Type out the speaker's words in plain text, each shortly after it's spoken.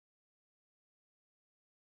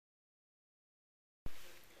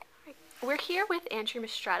We're here with Andrea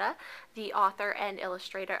Mistretta, the author and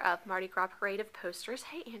illustrator of Mardi Gras Creative Posters.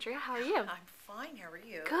 Hey, Andrea, how are you? I'm fine. How are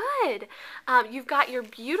you? Good. You've got your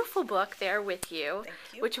beautiful book there with you, Thank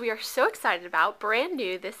you. which we are so excited about, brand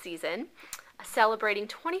new this season, celebrating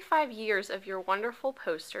 25 years of your wonderful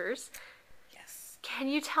posters. Yes. Can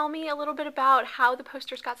you tell me a little bit about how the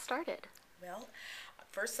posters got started? Well,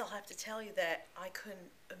 first I'll have to tell you that I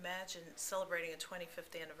couldn't imagine celebrating a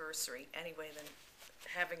 25th anniversary anyway than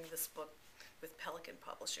having this book with Pelican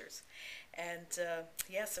Publishers. And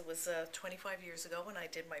yes, it was 25 years ago when I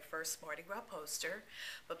did my first Mardi Gras poster.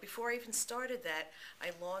 But before I even started that, I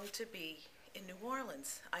longed to be in New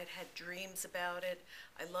Orleans. I'd had dreams about it.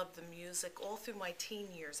 I loved the music. All through my teen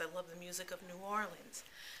years, I loved the music of New Orleans,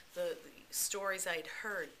 the stories I'd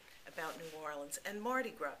heard about New Orleans, and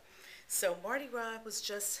Mardi Gras. So Mardi Gras was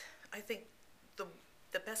just, I think,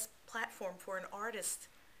 the best platform for an artist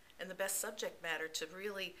and the best subject matter to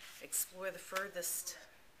really explore the furthest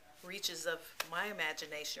reaches of my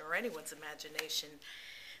imagination or anyone's imagination.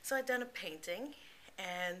 So I'd done a painting,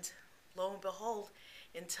 and lo and behold,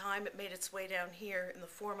 in time it made its way down here in the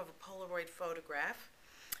form of a Polaroid photograph.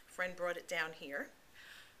 A friend brought it down here,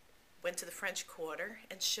 went to the French Quarter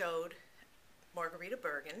and showed Margarita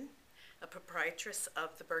Bergen, a proprietress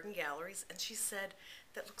of the Bergen Galleries, and she said,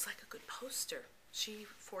 "That looks like a good poster." She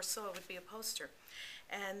foresaw it would be a poster.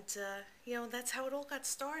 And, that's how it all got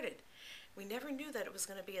started. We never knew that it was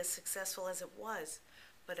going to be as successful as it was,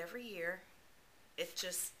 but every year it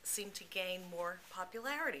just seemed to gain more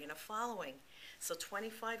popularity and a following. So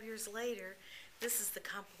 25 years later, this is the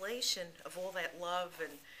compilation of all that love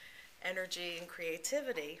and energy and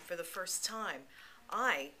creativity for the first time.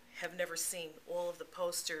 I have never seen all of the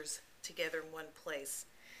posters together in one place.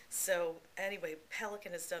 So anyway,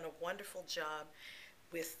 Pelican has done a wonderful job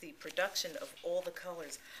with the production of all the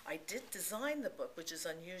colors. I did design the book, which is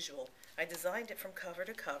unusual. I designed it from cover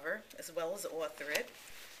to cover, as well as author it.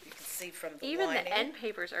 You can see from the Even lining. the end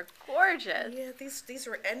papers are gorgeous. Yeah, these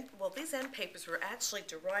end papers were actually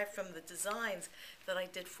derived from the designs that I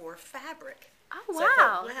did for fabric. Oh, So I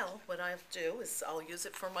thought, wow. well, what I'll do is I'll use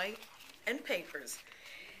it for my end papers.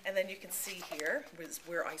 And then you can see here is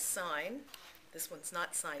where I sign. This one's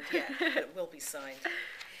not signed yet, but it will be signed.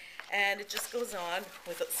 And it just goes on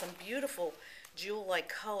with some beautiful jewel-like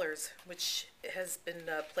colors, which has been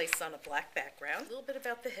placed on a black background. A little bit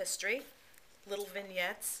about the history, little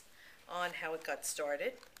vignettes on how it got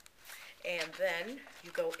started. And then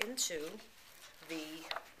you go into the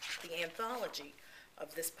anthology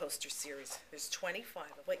of this poster series. There's 25.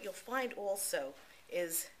 What you'll find also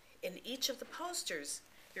is in each of the posters,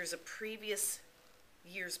 there's a previous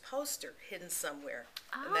year's poster hidden somewhere,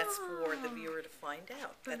 and that's for the viewer to find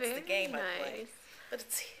out. That's Very the game I play. nice. But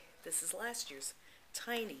this is last year's,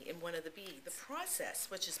 tiny in one of the beads. The process,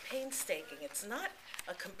 which is painstaking, it's not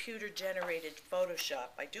a computer-generated Photoshop.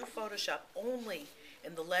 I do Photoshop only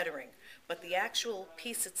in the lettering, but the actual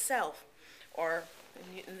piece itself, or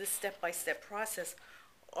in this step-by-step process,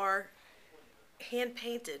 are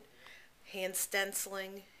hand-painted, hand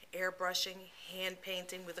stenciling, airbrushing, hand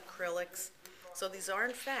painting with acrylics. So these are,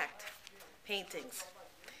 in fact, paintings.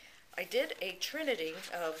 I did a trinity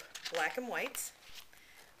of black and whites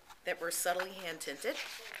that were subtly hand-tinted,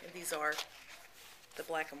 and these are the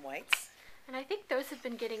black and whites. And I think those have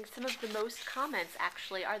been getting some of the most comments,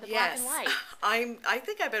 actually, are the black and white. I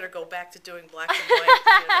think I better go back to doing black and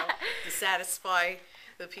white, to satisfy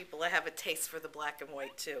the people that have a taste for the black and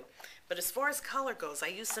white, too. But as far as color goes, I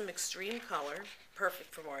use some extreme color,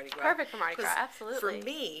 perfect for Mardi Gras. Perfect for Mardi Gras, 'Cause absolutely. For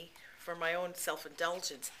me, for my own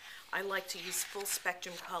self-indulgence, I like to use full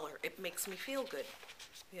spectrum color. It makes me feel good.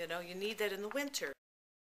 You need that in the winter.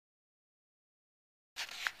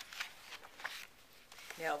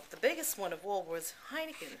 Now, the biggest one of all was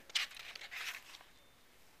Heineken.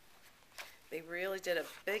 They really did a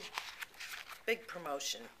big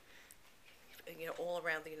promotion, all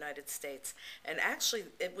around the United States. And actually,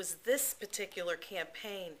 it was this particular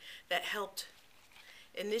campaign that helped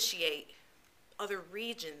initiate other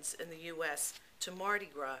regions in the U.S. to Mardi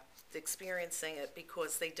Gras, experiencing it,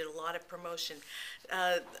 because they did a lot of promotion.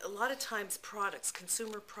 A lot of times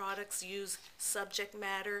consumer products use subject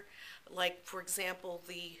matter, like, for example,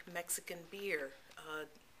 the Mexican beer,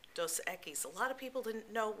 Dos Equis. A lot of people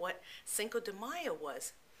didn't know what Cinco de Mayo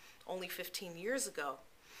was only 15 years ago.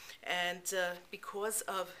 And because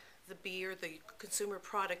of the beer, the consumer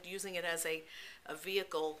product, using it as a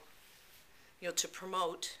vehicle, to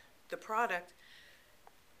promote the product,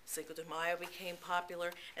 Cinco de Mayo became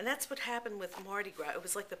popular, and that's what happened with Mardi Gras. It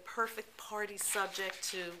was like the perfect party subject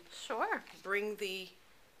to Sure. bring the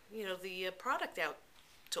product out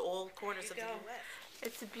to all corners of the U.S.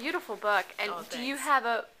 It's a beautiful book. And Oh, do you thanks. have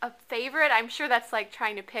a favorite? I'm sure that's like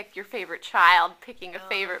trying to pick your favorite child, picking a Uh,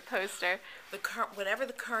 favorite poster the current, whatever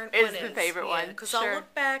the current is one the is. favorite Yeah, one. because I'll Sure.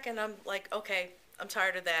 look back and I'm like, okay, I'm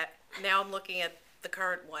tired of that. Now I'm looking at the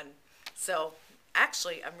current one. So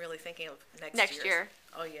actually, I'm really thinking of next Next year's. year.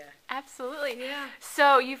 Oh yeah. Absolutely. Yeah.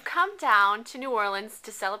 So you've come down to New Orleans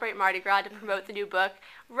to celebrate Mardi Gras to promote the new book,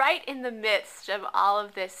 right in the midst of all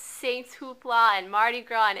of this Saints hoopla and Mardi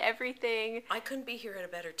Gras and everything. I couldn't be here at a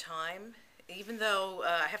better time. Even though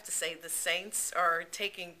I have to say the Saints are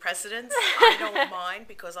taking precedence, I don't mind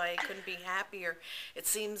because I couldn't be happier. It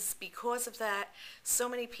seems because of that, so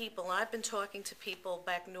many people, and I've been talking to people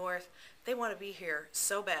back north, they want to be here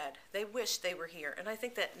so bad. They wish they were here. And I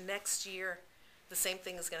think that next year, the same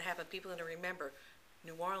thing is going to happen. People are going to remember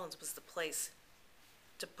New Orleans was the place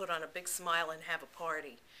to put on a big smile and have a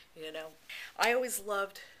party, you know. I always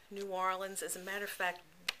loved New Orleans. As a matter of fact,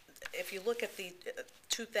 if you look at the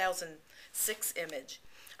 2006 image,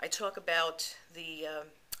 I talk about the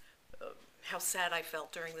how sad I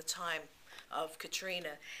felt during the time of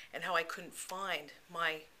Katrina and how I couldn't find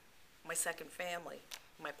my second family,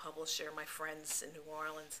 my publisher, my friends in New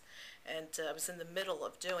Orleans. And I was in the middle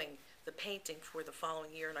of doing the painting for the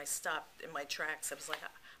following year, and I stopped in my tracks. I was like,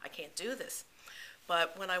 I can't do this.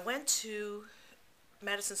 But when I went to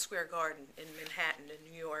Madison Square Garden in Manhattan,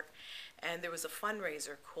 in New York, and there was a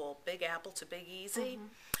fundraiser called Big Apple to Big Easy.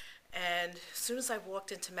 And as soon as I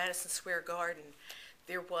walked into Madison Square Garden,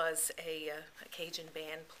 there was a Cajun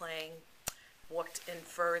band playing. Walked in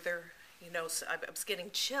further, you know, so I was getting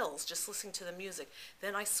chills just listening to the music.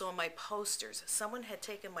 Then I saw my posters. Someone had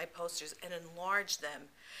taken my posters and enlarged them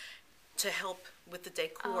to help with the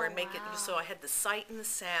decor Oh, and make it so wow. I had the sight and the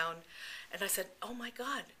sound. And I said, oh my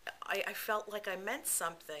God, I felt like I meant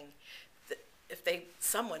something. If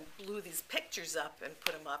someone blew these pictures up and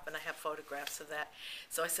put them up, and I have photographs of that.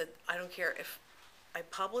 So I said, I don't care if I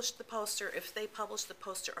publish the poster, if they publish the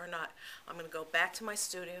poster or not, I'm going to go back to my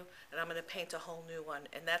studio and I'm going to paint a whole new one.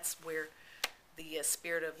 And that's where the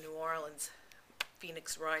spirit of New Orleans,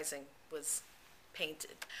 Phoenix Rising, was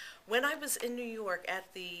painted. When I was in New York at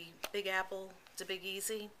the Big Apple to Big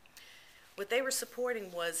Easy, what they were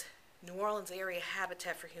supporting was New Orleans Area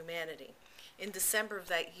Habitat for Humanity. In December of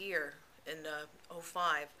that year, in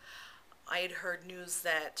 '05, I had heard news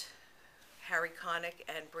that Harry Connick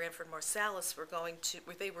and Branford Marsalis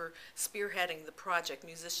they were spearheading the project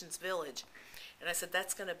Musicians Village. And I said,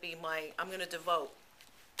 that's going to be I'm going to devote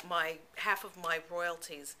half of my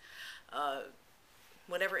royalties,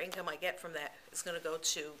 whatever income I get from that is going to go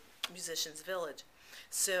to Musicians Village.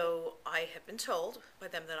 So I have been told by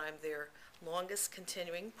them that I'm their longest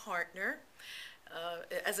continuing partner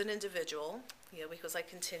as an individual, you know, because I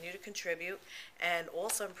continue to contribute. And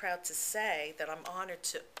also I'm proud to say that I'm honored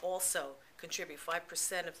to also contribute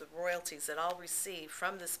 5% of the royalties that I'll receive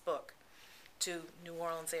from this book to New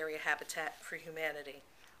Orleans Area Habitat for Humanity.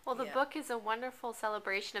 Well, the Yeah. book is a wonderful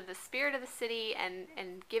celebration of the spirit of the city,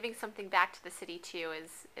 and giving something back to the city too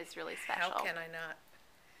is really special. How can I not?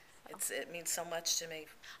 It means so much to me.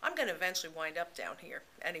 I'm going to eventually wind up down here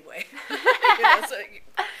anyway. You know, so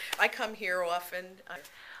I come here often.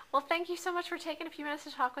 Well, thank you so much for taking a few minutes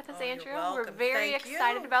to talk with us, Oh, you're Andrew. We're welcome. very Thank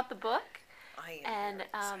excited you. about the book, I am and very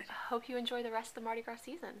excited. hope you enjoy the rest of the Mardi Gras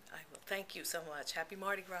season. I will. Thank you so much. Happy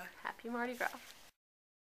Mardi Gras. Happy Mardi Gras.